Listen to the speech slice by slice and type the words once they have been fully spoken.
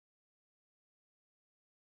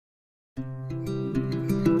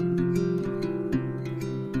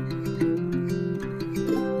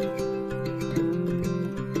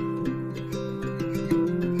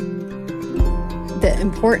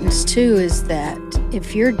importance, too, is that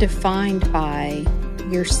if you're defined by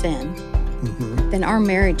your sin, then our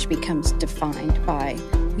marriage becomes defined by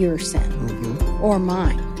your sin or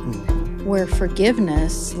mine, where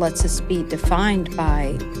forgiveness lets us be defined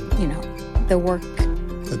by, the work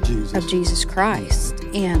of Jesus Christ.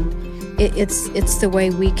 And it's the way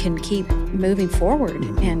we can keep moving forward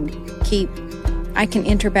and I can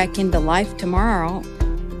enter back into life tomorrow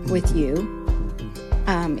with you,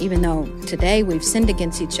 even though today we've sinned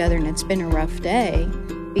against each other and it's been a rough day,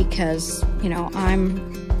 because,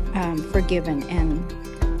 I'm forgiven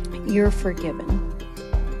and you're forgiven.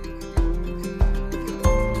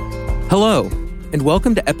 Hello, and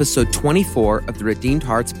welcome to episode 24 of the Redeemed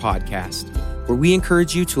Hearts podcast, where we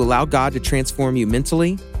encourage you to allow God to transform you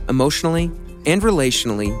mentally, emotionally, and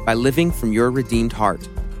relationally by living from your redeemed heart.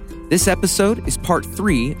 This episode is part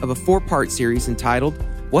 3 of a 4-part series entitled,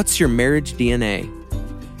 What's Your Marriage DNA?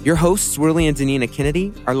 Your hosts, Worley and Danina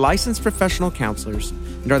Kennedy, are licensed professional counselors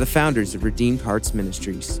and are the founders of Redeemed Hearts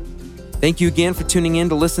Ministries. Thank you again for tuning in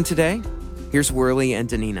to listen today. Here's Worley and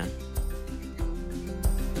Danina.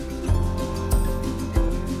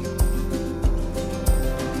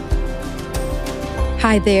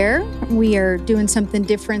 Hi there. We are doing something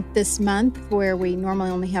different this month where we normally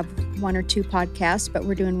only have 1 or 2 podcasts, but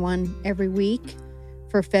we're doing one every week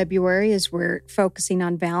for February as we're focusing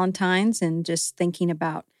on Valentine's and just thinking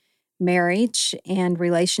about marriage and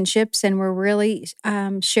relationships. And we're really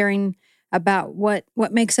sharing about what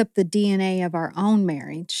makes up the DNA of our own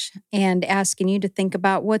marriage and asking you to think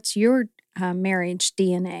about what's your marriage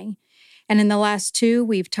DNA. And in the last 2,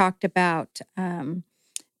 we've talked about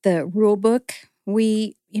the rule book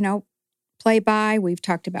we, play by. We've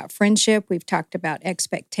talked about friendship. We've talked about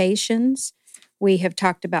expectations. We have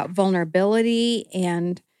talked about vulnerability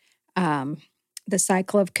and the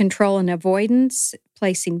cycle of control and avoidance,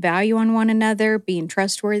 placing value on one another, being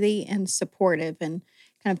trustworthy and supportive, and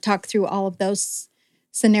kind of talk through all of those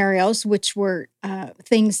scenarios, which were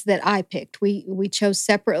things that I picked. We chose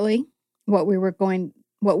separately what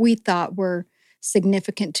we thought were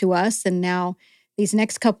significant to us, and now these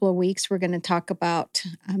next couple of weeks, we're going to talk about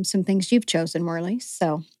some things you've chosen, Worley.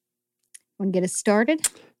 So, want to get us started?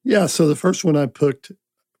 Yeah. So the first one I picked,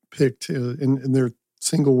 and they're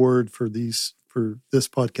single word for this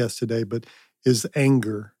podcast today, but is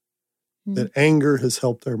anger. That anger has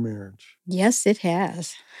helped our marriage. Yes, it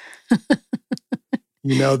has. That's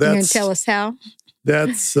You're going to tell us how?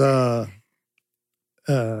 That's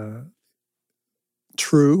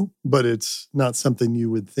true, but it's not something you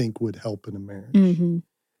would think would help in a marriage. Mm-hmm.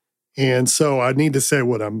 And so I need to say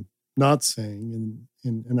what I'm not saying,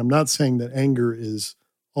 and I'm not saying that anger is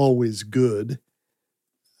always good,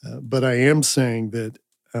 but I am saying that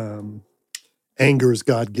anger is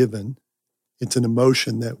God-given. It's an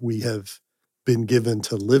emotion that we have been given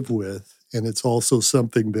to live with, and it's also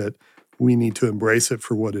something that we need to embrace it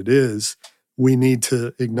for what it is. We need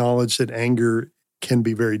to acknowledge that anger can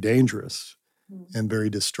be very dangerous and very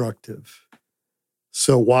destructive.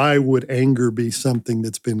 So why would anger be something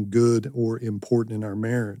that's been good or important in our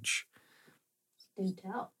marriage? Do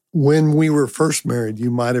tell. When we were first married, you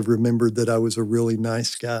might have remembered that I was a really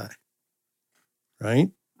nice guy,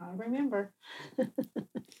 right? I remember.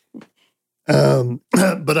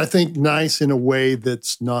 But I think nice in a way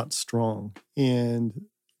that's not strong, and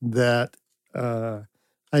that I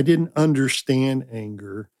didn't understand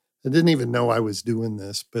anger. I didn't even know I was doing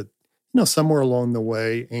this, but somewhere along the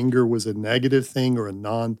way, anger was a negative thing or it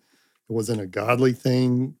wasn't a godly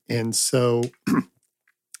thing. And so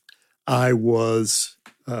I was,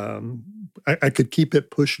 I could keep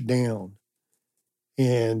it pushed down.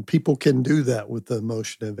 And people can do that with the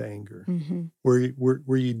emotion of anger,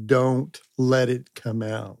 where you don't let it come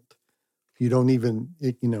out. You don't even,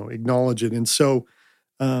 acknowledge it. And so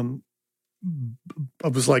I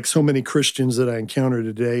was like so many Christians that I encounter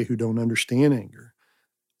today who don't understand anger.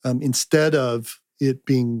 Instead of it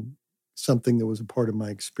being something that was a part of my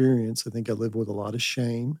experience, I think I lived with a lot of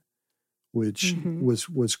shame, which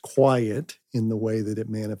was quiet in the way that it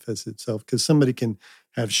manifests itself. Because somebody can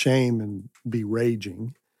have shame and be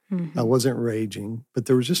raging. I wasn't raging, but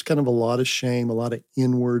there was just kind of a lot of shame, a lot of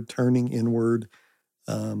turning inward,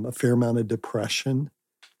 a fair amount of depression,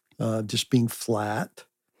 just being flat.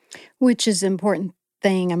 Which is important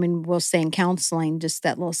thing. I mean, we'll say in counseling, just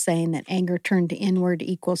that little saying that anger turned to inward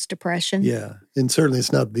equals depression. Yeah. And certainly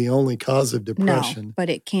it's not the only cause of depression. No, but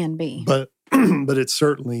it can be. But it's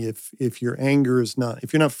certainly, if your anger is not,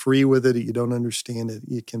 if you're not free with it, you don't understand it,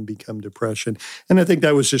 it can become depression. And I think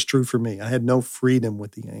that was just true for me. I had no freedom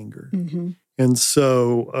with the anger. And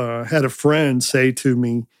so I had a friend say to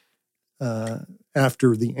me,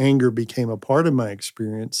 after the anger became a part of my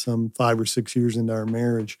experience, some 5 or 6 years into our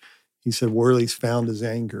marriage, he said, Worley's found his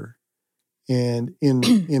anger. And in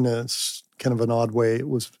a kind of an odd way, it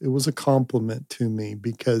was a compliment to me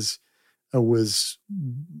because I was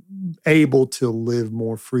able to live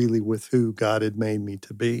more freely with who God had made me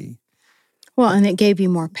to be. Well, and it gave you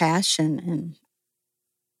more passion. And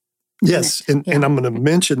yes, and I'm going to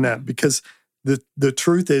mention that because the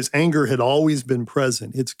truth is anger had always been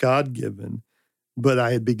present. It's God-given, but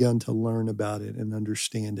I had begun to learn about it and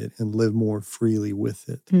understand it and live more freely with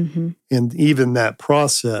it. Mm-hmm. And even that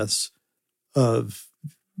process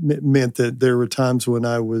meant that there were times when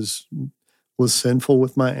I was sinful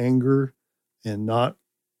with my anger and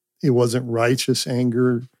it wasn't righteous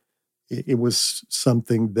anger. It was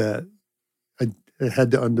something that I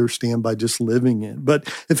had to understand by just living it. But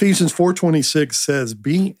Ephesians 4:26 says,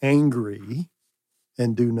 be angry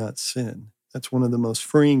and do not sin. That's one of the most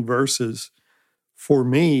freeing verses for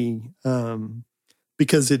me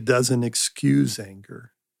because it doesn't excuse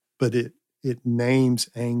anger, but it names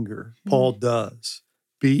anger. Paul does.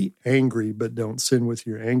 Be angry, but don't sin with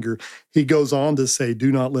your anger. He goes on to say,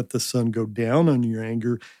 do not let the sun go down on your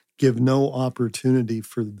anger. Give no opportunity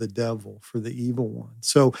for the devil, for the evil one.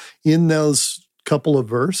 So in those couple of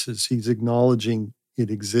verses, he's acknowledging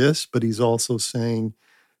it exists, but he's also saying,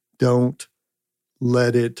 don't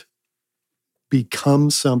let it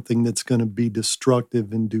become something that's going to be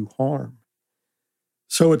destructive and do harm.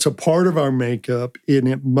 So it's a part of our makeup, and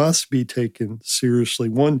it must be taken seriously.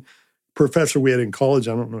 One professor we had in college,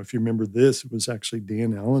 I don't know if you remember this, it was actually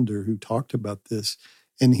Dan Allender who talked about this,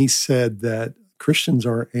 and he said that Christians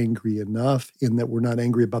aren't angry enough in that we're not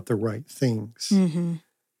angry about the right things. Mm-hmm.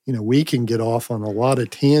 You know, we can get off on a lot of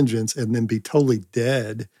tangents and then be totally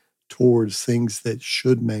dead towards things that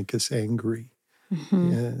should make us angry.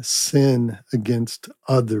 Mm-hmm. Sin against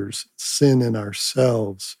others, sin in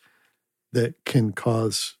ourselves that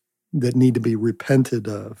need to be repented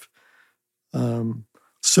of.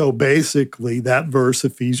 So basically that verse,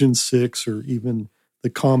 Ephesians 6, or even the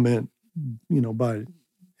comment, by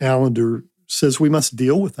Allender says we must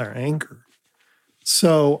deal with our anger.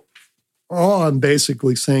 So all I'm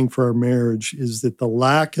basically saying for our marriage is that the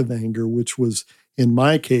lack of anger, which was in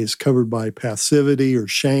my case covered by passivity or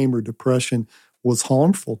shame or depression, was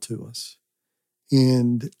harmful to us.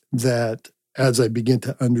 And that as I begin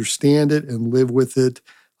to understand it and live with it,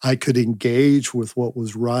 I could engage with what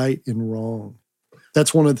was right and wrong.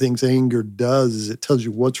 That's one of the things anger does, is it tells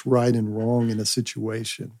you what's right and wrong in a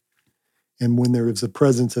situation. And when there is a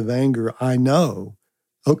presence of anger, I know,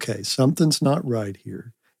 okay, something's not right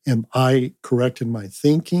here. Am I correct in my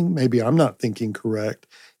thinking? Maybe I'm not thinking correct.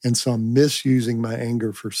 And so I'm misusing my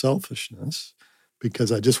anger for selfishness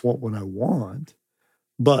because I just want what I want.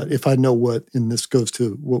 But if I know what, and this goes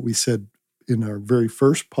to what we said in our very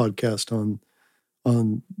first podcast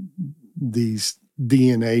on these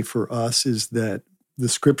DNA for us, is that the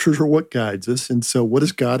scriptures are what guides us. And so what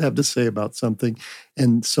does God have to say about something?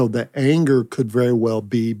 And so the anger could very well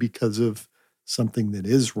be because of something that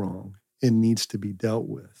is wrong and needs to be dealt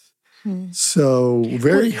with. So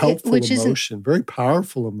very helpful emotion, very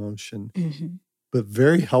powerful emotion, but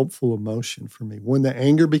very helpful emotion for me. When the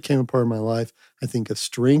anger became a part of my life, I think a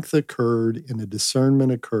strength occurred and a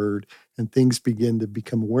discernment occurred, and things began to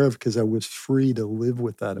become aware of because I was free to live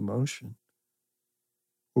with that emotion.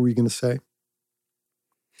 What were you going to say?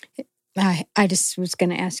 I just was going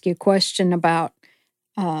to ask you a question about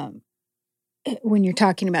when you're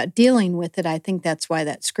talking about dealing with it. I think that's why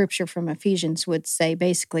that scripture from Ephesians would say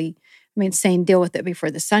basically, it's saying deal with it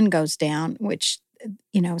before the sun goes down, which,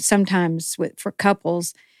 sometimes for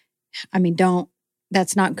couples,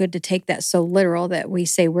 that's not good to take that so literal that we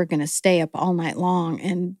say we're going to stay up all night long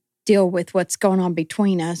and deal with what's going on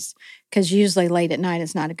between us, because usually late at night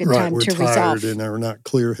is not a good time to resolve and we're not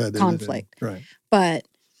clear-headed conflict. Right. But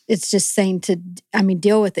it's just saying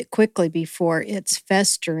deal with it quickly before it's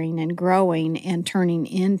festering and growing and turning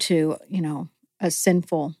into, a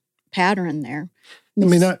sinful pattern there.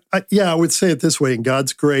 I would say it this way. In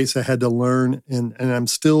God's grace, I had to learn, and I'm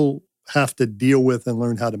still have to deal with and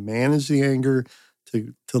learn how to manage the anger,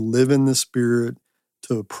 to live in the Spirit,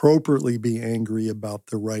 to appropriately be angry about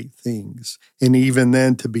the right things. And even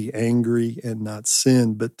then to be angry and not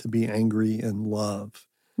sin, but to be angry and love.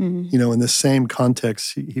 Mm-hmm. In the same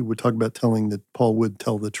context, he would talk about Paul would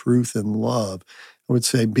tell the truth in love. I would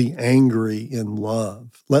say be angry in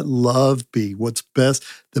love. Let love be what's best,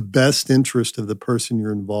 the best interest of the person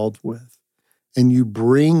you're involved with. And you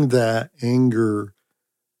bring that anger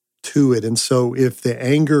to it. And so if the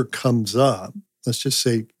anger comes up, let's just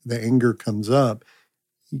say the anger comes up,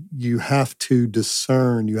 you have to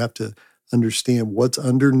discern, you have to understand what's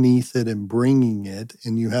underneath it and bringing it.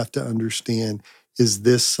 And you have to understand, is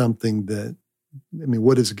this something that,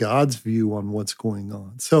 what is God's view on what's going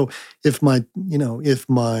on? So if my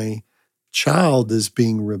child is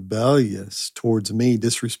being rebellious towards me,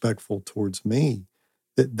 disrespectful towards me,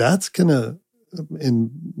 that's going to,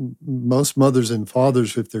 and most mothers and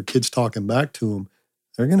fathers, if their kids talking back to them,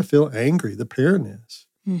 they're going to feel angry. The parent is.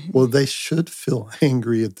 Mm-hmm. Well, they should feel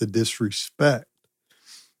angry at the disrespect.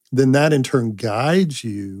 Then that in turn guides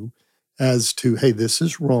you as to, hey, this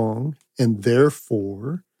is wrong, and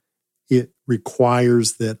therefore it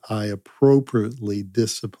requires that I appropriately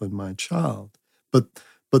discipline my child.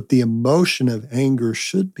 But the emotion of anger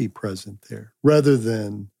should be present there, rather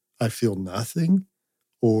than I feel nothing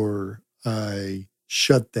or I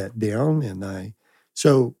shut that down.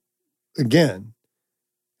 So again,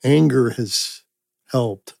 anger has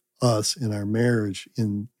helped us in our marriage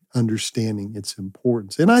in understanding its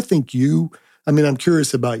importance. And I think I'm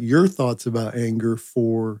curious about your thoughts about anger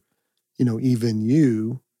for, even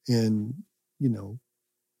you, and,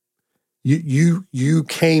 you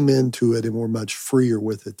came into it and were much freer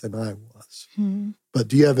with it than I was. Mm-hmm. But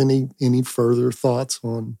do you have any further thoughts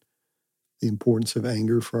on the importance of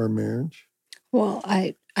anger for our marriage? Well,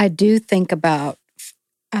 I do think about,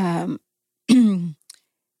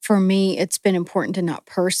 for me, it's been important to not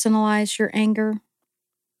personalize your anger,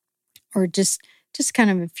 or just kind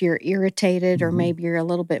of if you're irritated, mm-hmm. or maybe you're a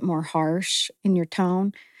little bit more harsh in your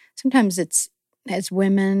tone. Sometimes it's, as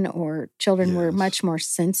women or children, yes. we're much more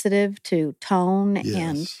sensitive to tone. Yes.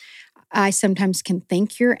 And I sometimes can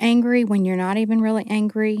think you're angry when you're not even really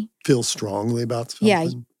angry. Feel strongly about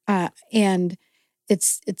something. Yeah. And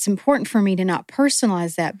it's important for me to not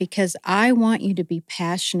personalize that, because I want you to be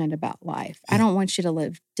passionate about life. Yeah. I don't want you to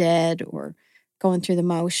live dead or going through the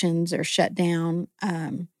motions or shut down.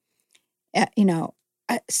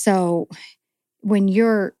 So when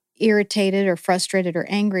you're irritated or frustrated or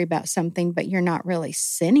angry about something, but you're not really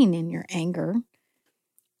sinning in your anger,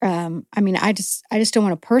 I just don't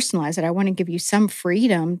want to personalize it. I want to give you some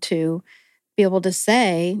freedom to be able to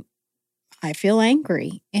say, I feel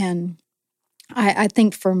angry. And I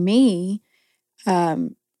think for me,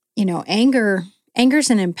 anger's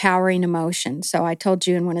an empowering emotion. So I told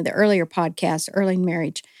you in one of the earlier podcasts, early in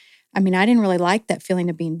marriage, I didn't really like that feeling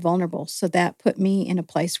of being vulnerable. So that put me in a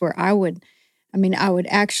place where I would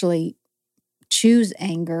actually choose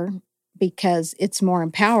anger because it's more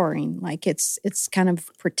empowering. Like it's kind of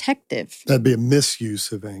protective. That'd be a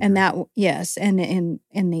misuse of anger. And that, yes. And in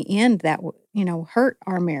the end, that, hurt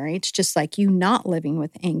our marriage, just like you not living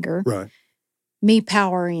with anger. Right. Me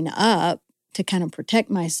powering up to kind of protect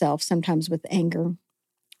myself sometimes with anger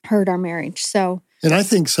hurt our marriage. So, and I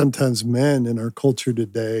think sometimes men in our culture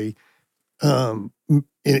today,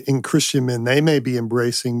 in Christian men, they may be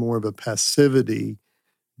embracing more of a passivity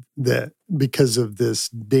that because of this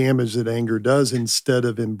damage that anger does, instead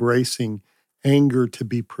of embracing anger to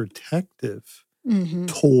be protective mm-hmm.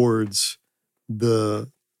 towards the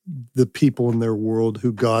people in their world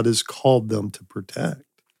who God has called them to protect.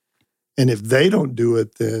 And if they don't do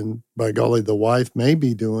it, then by golly, the wife may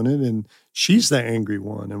be doing it, and she's the angry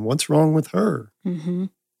one. And what's wrong with her? Mm-hmm.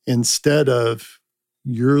 Instead of,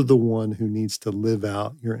 you're the one who needs to live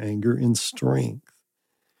out your anger in strength.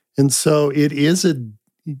 And so it's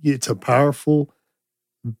a powerful,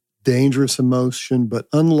 dangerous emotion, but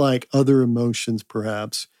unlike other emotions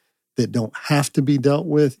perhaps that don't have to be dealt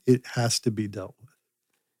with, it has to be dealt with.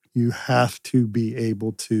 You have to be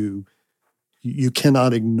able to, you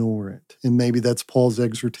cannot ignore it. And maybe that's Paul's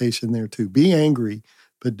exhortation there too. Be angry,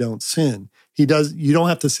 but don't sin. You don't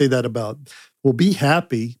have to say that about, well, be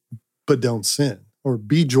happy, but don't sin. Or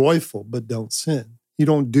be joyful, but don't sin. You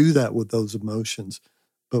don't do that with those emotions.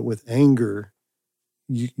 But with anger,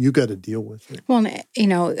 you got to deal with it. Well,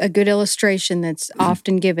 a good illustration that's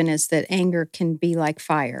often given is that anger can be like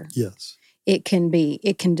fire. Yes. It can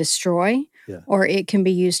destroy, yeah. or it can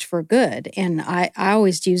be used for good. And I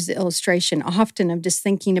always use the illustration often of just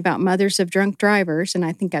thinking about mothers of drunk drivers, and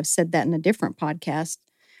I think I've said that in a different podcast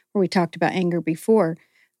where we talked about anger before,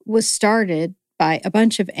 was started by a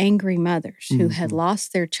bunch of angry mothers who mm-hmm. had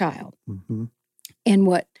lost their child. Mm-hmm. And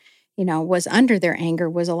what, was under their anger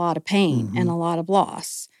was a lot of pain mm-hmm. and a lot of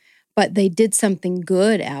loss. But they did something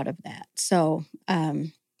good out of that. So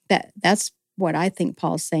that's what I think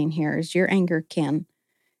Paul's saying here is your anger can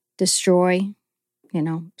destroy,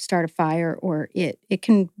 start a fire, or it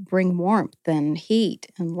can bring warmth and heat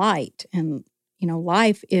and light and,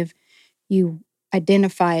 life if you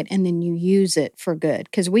identify it and then you use it for good.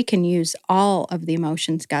 Because we can use all of the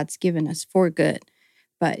emotions God's given us for good,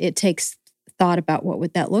 but it takes thought about what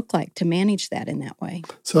would that look like to manage that in that way.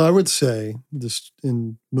 So I would say, just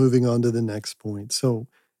in moving on to the next point, so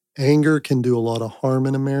anger can do a lot of harm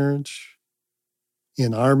in a marriage.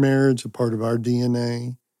 In our marriage, a part of our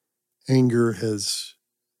DNA, anger has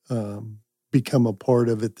become a part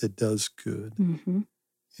of it that does good. Mm-hmm.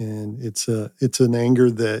 And it's an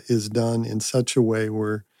anger that is done in such a way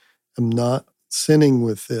where I'm not sinning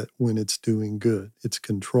with it when it's doing good. It's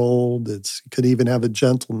controlled. It could even have a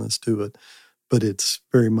gentleness to it, but it's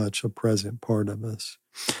very much a present part of us.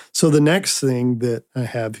 So the next thing that I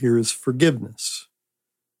have here is forgiveness.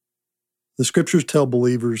 The scriptures tell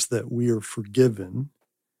believers that we are forgiven,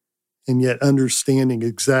 and yet understanding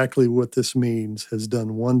exactly what this means has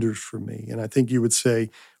done wonders for me. And I think you would say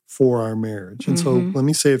for our marriage. And so let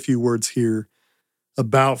me say a few words here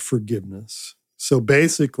about forgiveness. So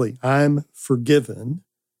basically, I'm forgiven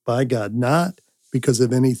by God, not because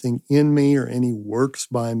of anything in me or any works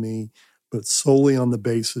by me, but solely on the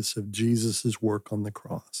basis of Jesus' work on the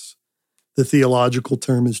cross. The theological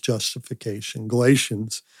term is justification.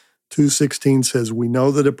 Galatians 2:16 says, we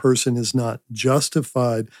know that a person is not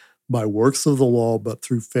justified by works of the law, but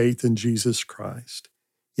through faith in Jesus Christ.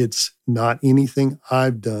 It's not anything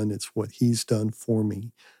I've done, it's what he's done for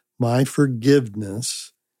me. My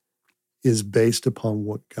forgiveness is based upon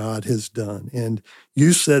what God has done. And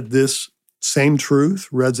you said this same truth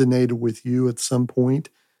resonated with you at some point,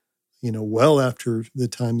 well after the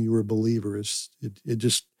time you were a believer. It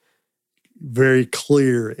just very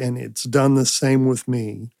clear, and it's done the same with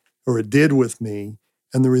me, or it did with me,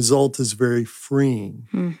 and the result is very freeing.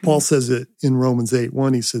 Mm-hmm. Paul says it in Romans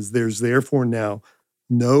 8:1. He says, there's therefore now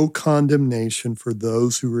no condemnation for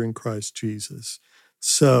those who are in Christ Jesus.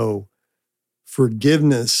 So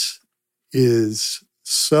forgiveness is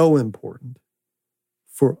so important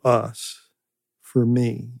for us, for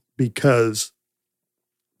me, because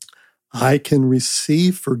I can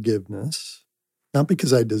receive forgiveness, not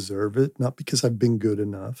because I deserve it, not because I've been good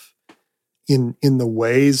enough, in the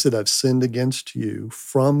ways that I've sinned against you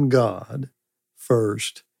from God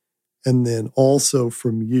first, and then also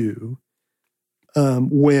from you,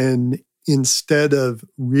 when instead of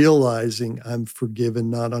realizing I'm forgiven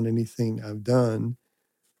not on anything I've done,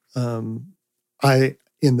 I,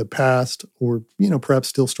 in the past, or, perhaps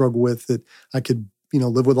still struggle with it, I could,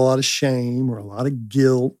 live with a lot of shame or a lot of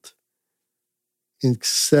guilt,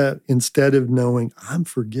 instead of knowing I'm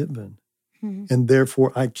forgiven. And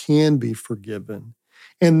therefore, I can be forgiven.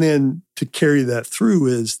 And then to carry that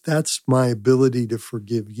through that's my ability to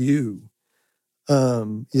forgive you,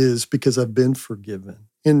 is because I've been forgiven.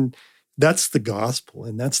 And that's the gospel,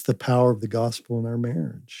 and that's the power of the gospel in our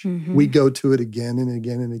marriage. Mm-hmm. We go to it again and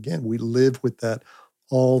again and again. We live with that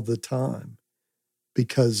all the time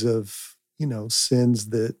because of, sins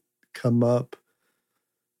that come up,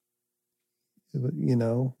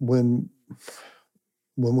 when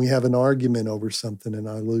we have an argument over something and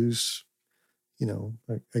I lose,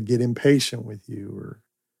 I get impatient with you or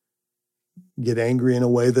get angry in a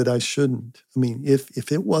way that I shouldn't. I mean,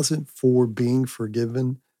 if it wasn't for being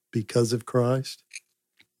forgiven because of Christ,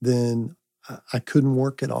 then I couldn't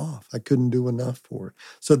work it off. I couldn't do enough for it.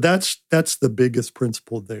 So that's the biggest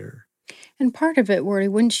principle there. And part of it, Wardie,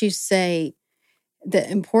 wouldn't you say the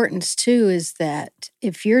importance too is that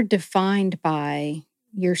if you're defined by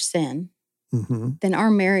your sin, mm-hmm. then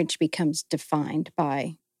our marriage becomes defined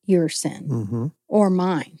by your sin mm-hmm. or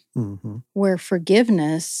mine, mm-hmm. where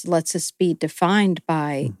forgiveness lets us be defined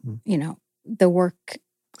by, mm-hmm. The work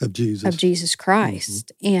of Jesus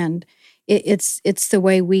Christ. Mm-hmm. And it's the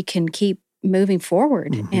way we can keep moving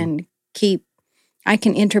forward mm-hmm. and I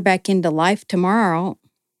can enter back into life tomorrow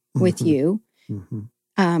mm-hmm. with you, mm-hmm.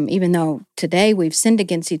 Even though today we've sinned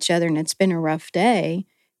against each other and it's been a rough day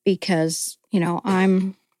because,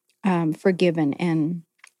 I'm forgiven and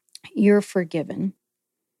you're forgiven.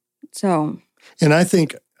 So, and I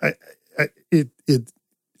think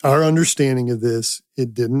our understanding of this,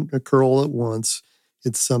 it didn't occur all at once.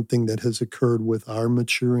 It's something that has occurred with our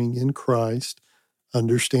maturing in Christ,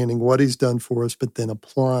 understanding what he's done for us, but then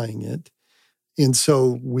applying it. And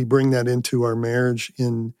so we bring that into our marriage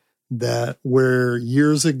in that where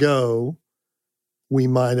years ago we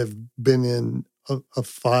might have been in a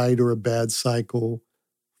fight or a bad cycle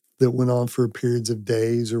that went on for periods of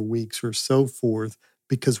days or weeks or so forth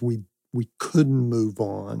because we couldn't move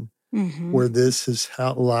on, mm-hmm. where this has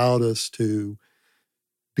allowed us to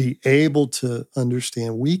be able to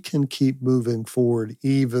understand we can keep moving forward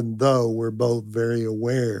even though we're both very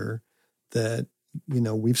aware that,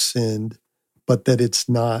 we've sinned, but that it's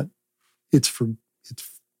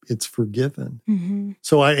forgiven. Mm-hmm.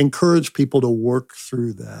 So I encourage people to work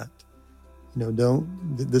through that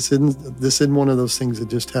This isn't one of those things that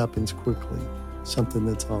just happens quickly. Something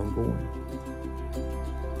that's ongoing.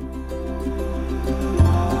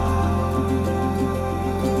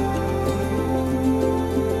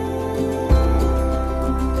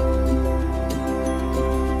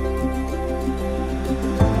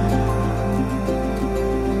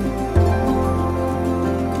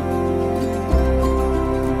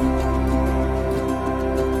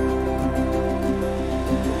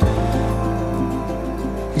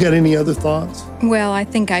 You got any other thoughts? Well, I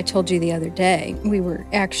think I told you the other day, we were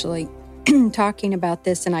actually talking about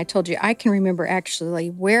this, and I told you I can remember actually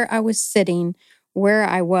where I was sitting, where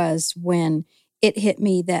I was when it hit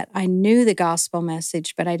me that I knew the gospel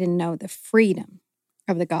message, but I didn't know the freedom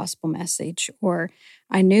of the gospel message. Or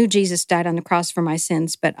I knew Jesus died on the cross for my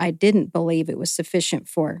sins, but I didn't believe it was sufficient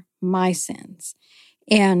for my sins.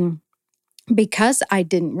 And because I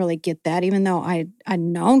didn't really get that, even though I'd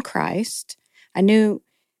known Christ, I knew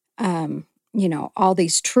all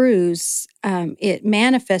these truths, it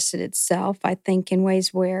manifested itself, I think, in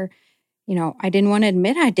ways where, I didn't want to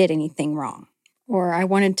admit I did anything wrong, or I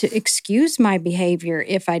wanted to excuse my behavior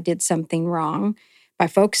if I did something wrong by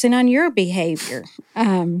focusing on your behavior.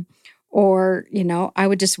 Or, I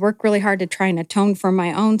would just work really hard to try and atone for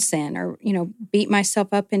my own sin, or, beat myself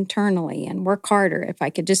up internally and work harder if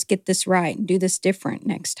I could just get this right and do this different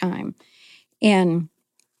next time. And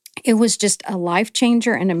it was just a life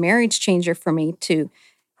changer and a marriage changer for me to,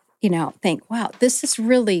 think, wow, this is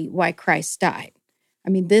really why Christ died. I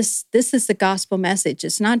mean, this is the gospel message.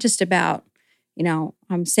 It's not just about,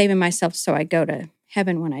 I'm saving myself so I go to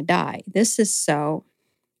heaven when I die. This is so,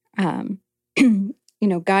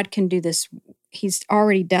 God can do this. He's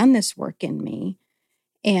already done this work in me.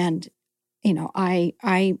 And, I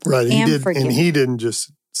am forgiven. And he didn't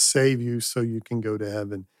just save you so you can go to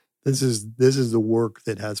heaven. This is the work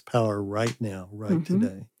that has power right now,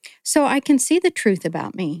 today. So I can see the truth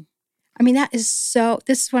about me. I mean, this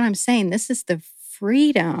is what I'm saying. This is the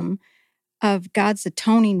freedom of God's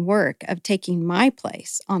atoning work of taking my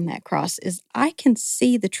place on that cross, is I can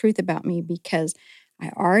see the truth about me because I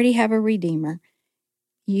already have a Redeemer.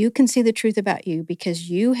 You can see the truth about you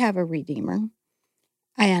because you have a Redeemer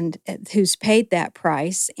and who's paid that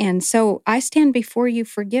price. And so I stand before you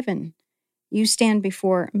forgiven. You stand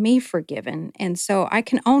before me forgiven. And so I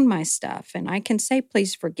can own my stuff and I can say,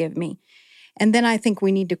 please forgive me. And then I think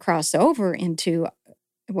we need to cross over into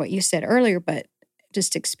what you said earlier, but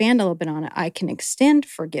just expand a little bit on it. I can extend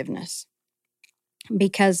forgiveness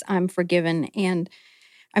because I'm forgiven. And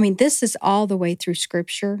I mean, this is all the way through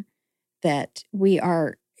Scripture that we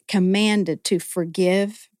are commanded to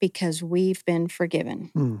forgive because we've been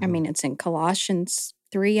forgiven. Mm-hmm. I mean, it's in Colossians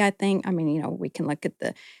 3, I think. I mean, we can look at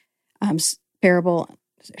the parable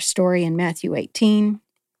story in Matthew 18,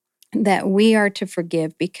 that we are to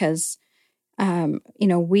forgive because,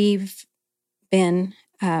 we've been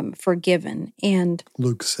forgiven. And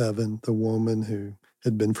Luke 7, the woman who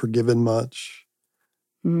had been forgiven much,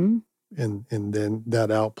 mm-hmm. and then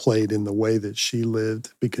that outplayed in the way that she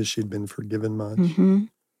lived because she'd been forgiven much. Mm-hmm.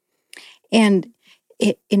 And,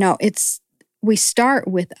 we start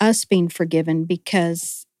with us being forgiven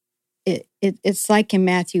because it's like in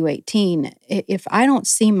Matthew 18, if I don't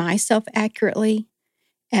see myself accurately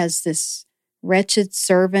as this wretched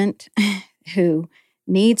servant who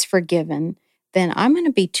needs forgiven, then I'm going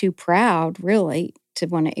to be too proud, really, to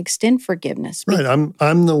want to extend forgiveness. Right.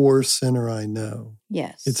 I'm the worst sinner I know.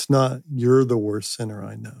 Yes. It's not you're the worst sinner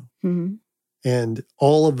I know. Mm-hmm. And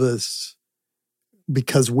all of us,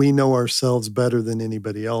 because we know ourselves better than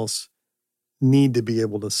anybody else, need to be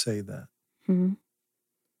able to say that. Mm-hmm.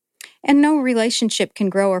 And no relationship can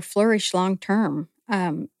grow or flourish long term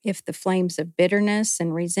if the flames of bitterness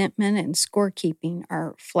and resentment and scorekeeping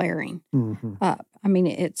are flaring mm-hmm. up. I mean,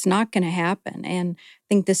 it's not going to happen. And I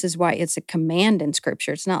think this is why it's a command in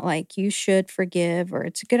Scripture. It's not like you should forgive or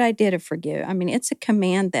it's a good idea to forgive. I mean, it's a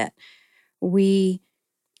command that we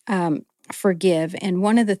forgive. And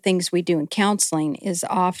one of the things we do in counseling is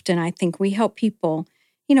often, I think, we help people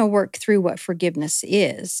work through what forgiveness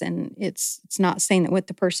is. And it's not saying that what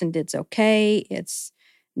the person did's okay. It's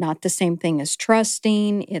not the same thing as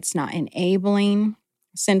trusting. It's not enabling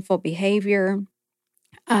sinful behavior.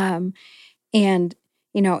 And,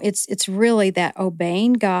 it's really that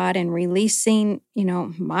obeying God and releasing,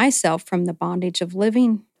 myself from the bondage of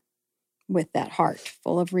living with that heart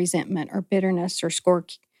full of resentment or bitterness or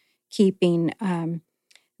scorekeeping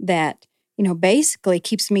that, basically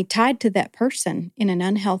keeps me tied to that person in an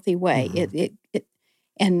unhealthy way.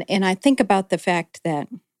 Mm-hmm. And I think about the fact that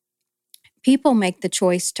people make the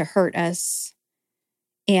choice to hurt us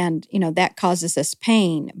And, that causes us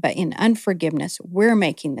pain. But in unforgiveness, we're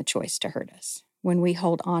making the choice to hurt us when we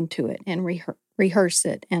hold on to it and rehearse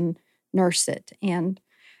it and nurse it. And,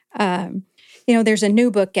 there's a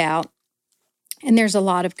new book out, and there's a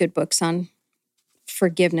lot of good books on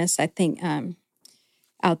forgiveness, I think,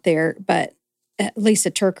 out there. But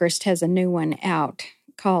Lisa TerKeurst has a new one out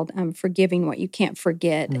called Forgiving What You Can't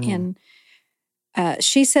Forget. And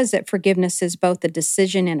she says that forgiveness is both a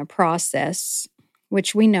decision and a process,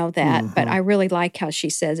 which we know that, but I really like how she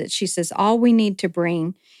says it. She says, all we need to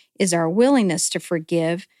bring is our willingness to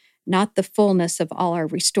forgive, not the fullness of all our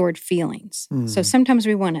restored feelings. So sometimes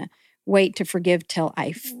we want to wait to forgive till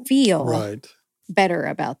I feel better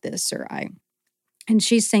about this, and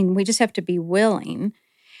she's saying we just have to be willing,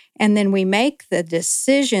 and then we make the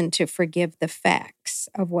decision to forgive the facts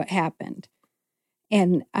of what happened.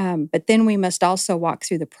 And but then we must also walk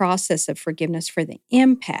through the process of forgiveness for the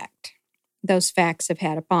impact those facts have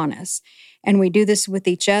had upon us. And we do this with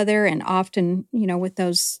each other, and often, with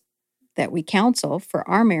those that we counsel for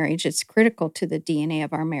our marriage, it's critical to the DNA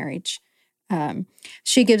of our marriage.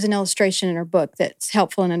 She gives an illustration in her book that's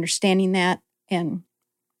helpful in understanding that. And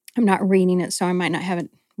I'm not reading it, so I might not have it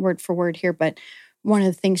word for word here, but one of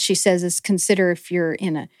the things she says is consider if you're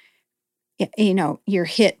in you're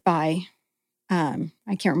hit by, I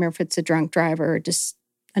can't remember if it's a drunk driver or just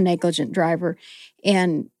a negligent driver,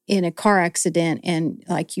 and in a car accident, and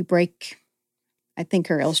like you break, I think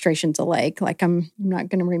her illustration's a leg. Like I'm not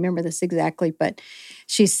going to remember this exactly, but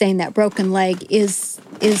she's saying that broken leg is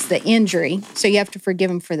the injury. So you have to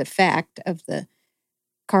forgive him for the fact of the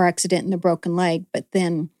car accident and the broken leg, but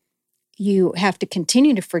then you have to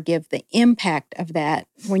continue to forgive the impact of that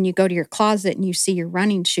when you go to your closet and you see your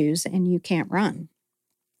running shoes and you can't run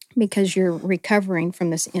because you're recovering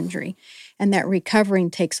from this injury. And that recovering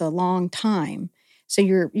takes a long time. So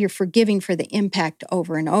you're forgiving for the impact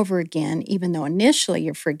over and over again, even though initially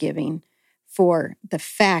you're forgiving for the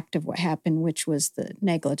fact of what happened, which was the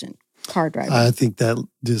negligent car driver. I think that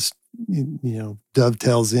just,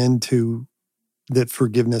 dovetails into that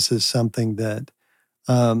forgiveness is something that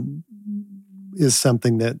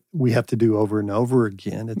we have to do over and over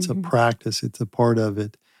again. It's a practice. It's a part of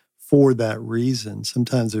it for that reason.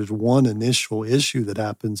 Sometimes there's one initial issue that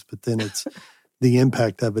happens, but then it's the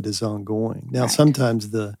impact of it is ongoing. Now, sometimes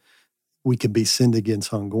we can be sinned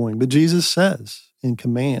against ongoing, but Jesus says in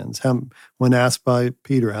commands, when asked by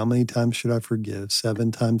Peter, how many times should I forgive?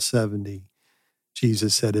 7 times 70.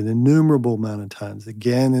 Jesus said an innumerable amount of times,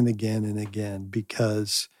 again and again and again,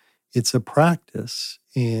 because it's a practice,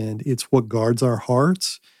 and it's what guards our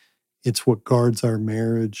hearts. It's what guards our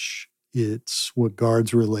marriage. It's what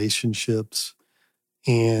guards relationships.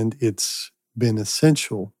 And it's been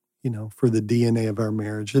essential, for the DNA of our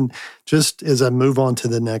marriage. And just as I move on to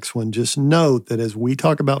the next one, just note that as we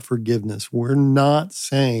talk about forgiveness, we're not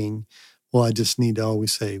saying, well, I just need to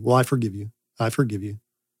always say, well, I forgive you.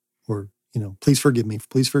 Or, please forgive me.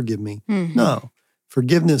 Please forgive me. Mm-hmm. No,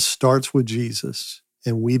 forgiveness starts with Jesus.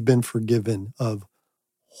 And we've been forgiven of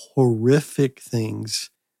horrific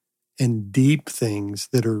things and deep things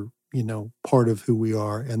that are, part of who we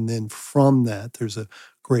are. And then from that, there's a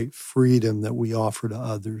great freedom that we offer to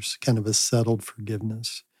others, kind of a settled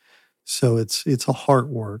forgiveness. So it's a heart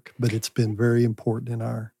work, but it's been very important in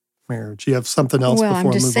our marriage. You have something else before I move on?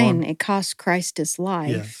 Well, I'm just saying it cost Christ his life.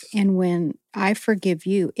 Yes. And when I forgive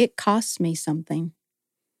you, it costs me something.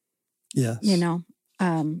 Yes.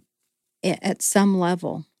 At some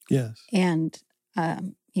level. Yes. And,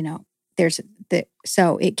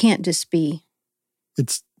 so it can't just be.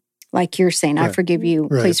 It's like you're saying, I forgive you,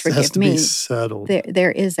 please forgive me. It has to be settled.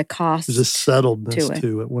 There is a cost. There's a settledness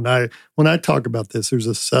to it. When I talk about this, there's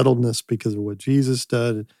a settledness because of what Jesus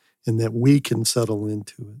did, and that we can settle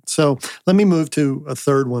into it. So let me move to a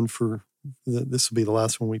third one this will be the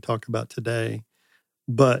last one we talk about today.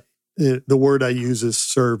 But the word I use is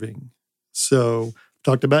serving. So I've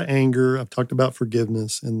talked about anger, I've talked about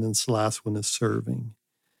forgiveness, and then this last one is serving.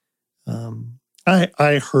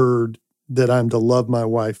 I heard that I'm to love my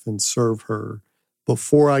wife and serve her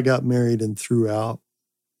before I got married and throughout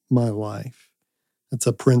my life. That's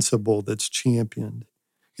a principle that's championed.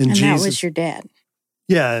 And Jesus, that was your dad.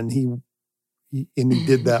 Yeah, and he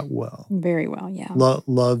did that well. Very well, yeah.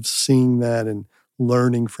 Loved seeing that and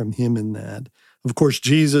learning from him in that. Of course,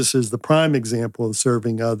 Jesus is the prime example of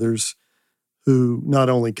serving others, who not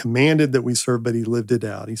only commanded that we serve, but he lived it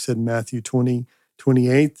out. He said in Matthew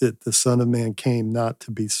 20:28 that the Son of Man came not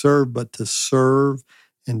to be served, but to serve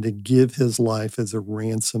and to give his life as a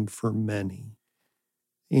ransom for many.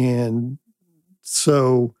 And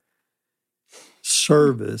so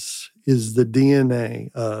service is the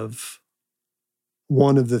DNA of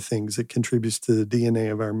one of the things that contributes to the DNA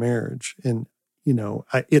of our marriage. And,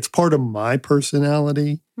 it's part of my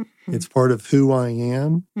personality. Mm-hmm. It's part of who I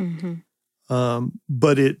am. Mm-hmm.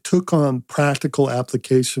 But it took on practical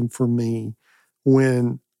application for me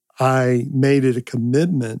when I made it a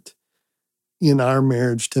commitment in our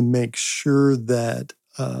marriage to make sure that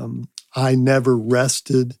I never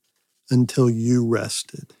rested until you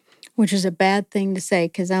rested. Which is a bad thing to say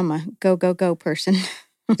because I'm a go, go, go person.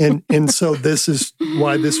 and so this is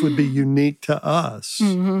why this would be unique to us.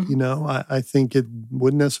 Mm-hmm. I think it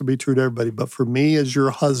wouldn't necessarily be true to everybody, but for me as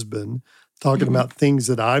your husband, talking mm-hmm. about things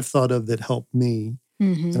that I've thought of that helped me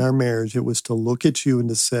mm-hmm. in our marriage, it was to look at you and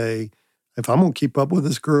to say, if I'm going to keep up with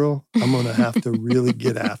this girl, I'm going to have to really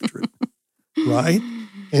get after it, right?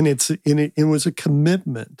 And it was a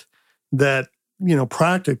commitment that,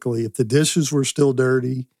 practically, if the dishes were still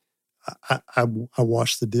dirty, I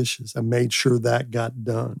washed the dishes. I made sure that got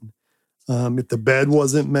done. If the bed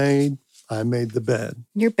wasn't made, I made the bed.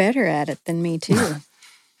 You're better at it than me too.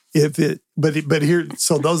 But here,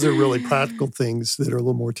 so those are really practical things that are a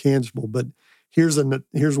little more tangible. But here's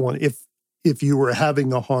one. If you were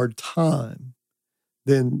having a hard time,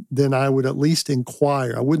 then I would at least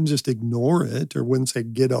inquire. I wouldn't just ignore it or wouldn't say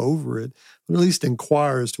get over it, but at least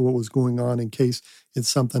inquire as to what was going on in case it's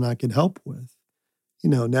something I could help with.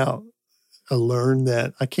 Now I learned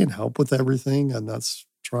that I can't help with everything. I'm not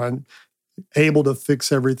able to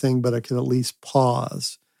fix everything, but I can at least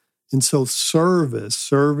pause. And so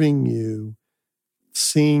serving you,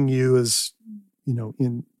 seeing you as,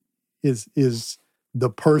 is the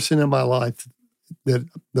person in my life that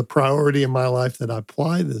the priority in my life that I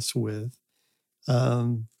apply this with,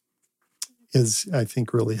 is I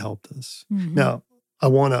think really helped us. Mm-hmm. Now, I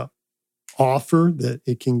want to offer that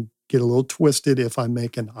it can get a little twisted if I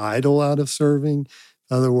make an idol out of serving.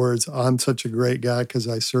 In other words, I'm such a great guy because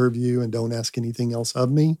I serve you and don't ask anything else of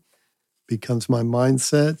me, becomes my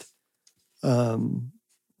mindset.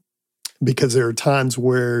 Because there are times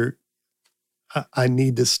where I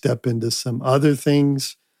need to step into some other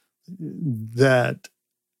things that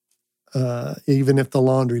even if the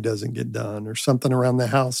laundry doesn't get done or something around the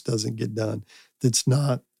house doesn't get done, that's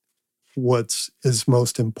not what's is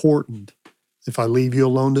most important. If I leave you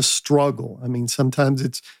alone to struggle, sometimes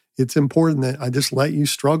it's important that I just let you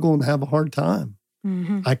struggle and have a hard time.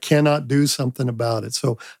 Mm-hmm. I cannot do something about it.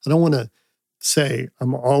 So I don't want to say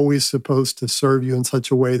I'm always supposed to serve you in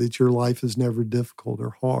such a way that your life is never difficult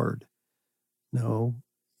or hard. No,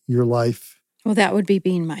 your life. Well, that would be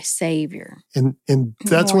being my savior. And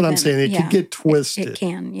that's what I'm saying. It can get twisted. It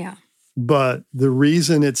can, yeah. But the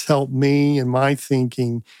reason it's helped me in my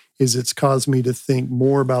thinking is it's caused me to think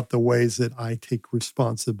more about the ways that I take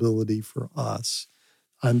responsibility for us.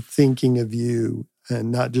 I'm thinking of you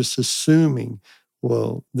and not just assuming,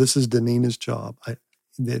 well, this is Danina's job.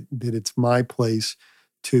 That it's my place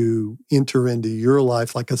to enter into your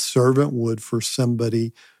life like a servant would for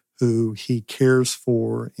somebody who he cares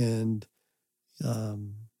for and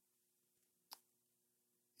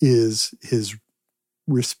is his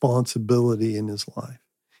responsibility in his life.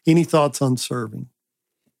 Any thoughts on serving?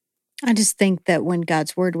 I just think that when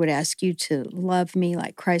God's word would ask you to love me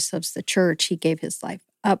like Christ loves the church, he gave his life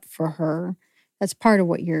up for her. That's part of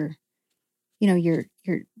what you're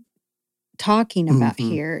talking about mm-hmm.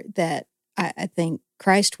 here, that I think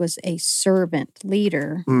Christ was a servant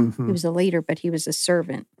leader. Mm-hmm. He was a leader, but he was a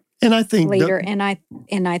servant and I think leader. And I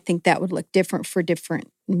think that would look different for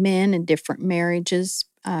different men and different marriages.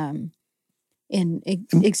 In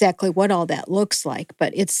exactly what all that looks like.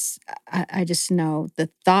 But I just know the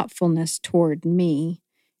thoughtfulness toward me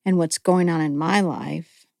and what's going on in my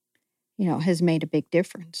life, has made a big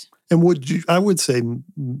difference. And I would say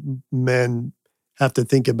men have to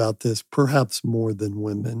think about this perhaps more than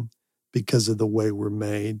women because of the way we're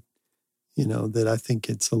made, that I think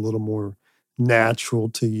it's a little more natural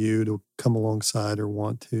to you to come alongside or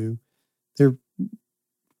want to.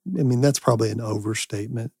 That's probably an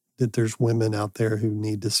overstatement. That there's women out there who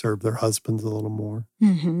need to serve their husbands a little more.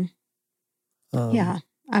 Mm-hmm. Yeah.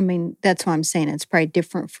 That's why I'm saying it's probably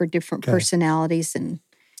different for different personalities and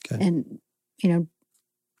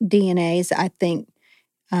DNAs. I think,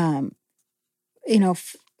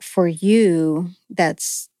 for you,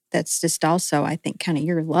 that's just also, I think, kind of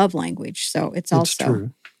your love language. So it's also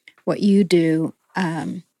true. What you do.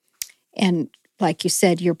 And like you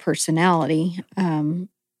said, your personality,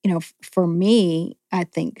 for me, I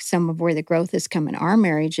think some of where the growth has come in our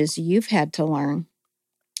marriage is you've had to learn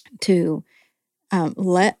to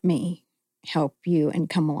let me help you and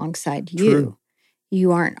come alongside you. True.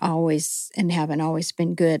 You aren't always and haven't always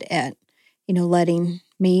been good at, letting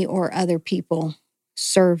me or other people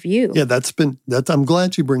serve you. Yeah, I'm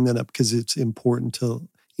glad you bring that up, because it's important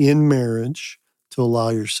in marriage to allow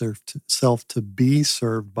yourself to be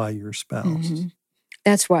served by your spouse. Mm-hmm.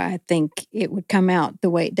 That's why I think it would come out the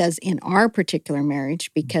way it does in our particular marriage,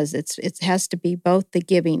 because it has to be both the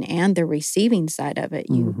giving and the receiving side of it.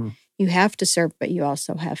 You have to serve, but you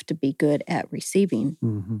also have to be good at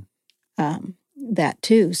receiving that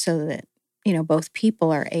too, so that both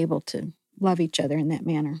people are able to love each other in that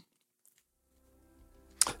manner.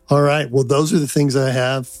 All right. Well, those are the things I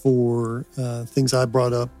have for things I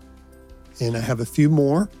brought up, and I have a few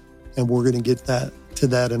more, and we're going to get to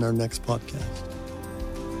that in our next podcast.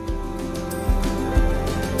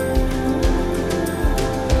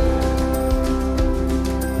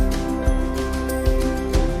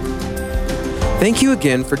 Thank you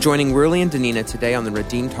again for joining Worley and Danina today on the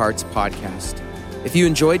Redeemed Hearts podcast. If you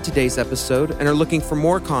enjoyed today's episode and are looking for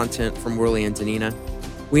more content from Worley and Danina,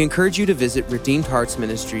 we encourage you to visit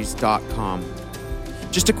redeemedheartsministries.com.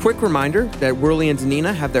 Just a quick reminder that Worley and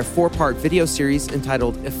Danina have their 4-part video series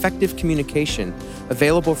entitled Effective Communication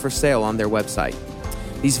available for sale on their website.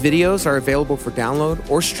 These videos are available for download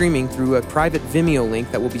or streaming through a private Vimeo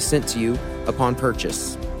link that will be sent to you upon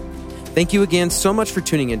purchase. Thank you again so much for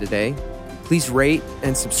tuning in today. Please rate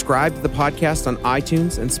and subscribe to the podcast on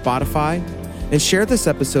iTunes and Spotify, and share this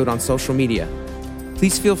episode on social media.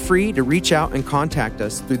 Please feel free to reach out and contact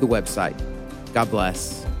us through the website. God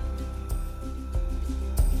bless.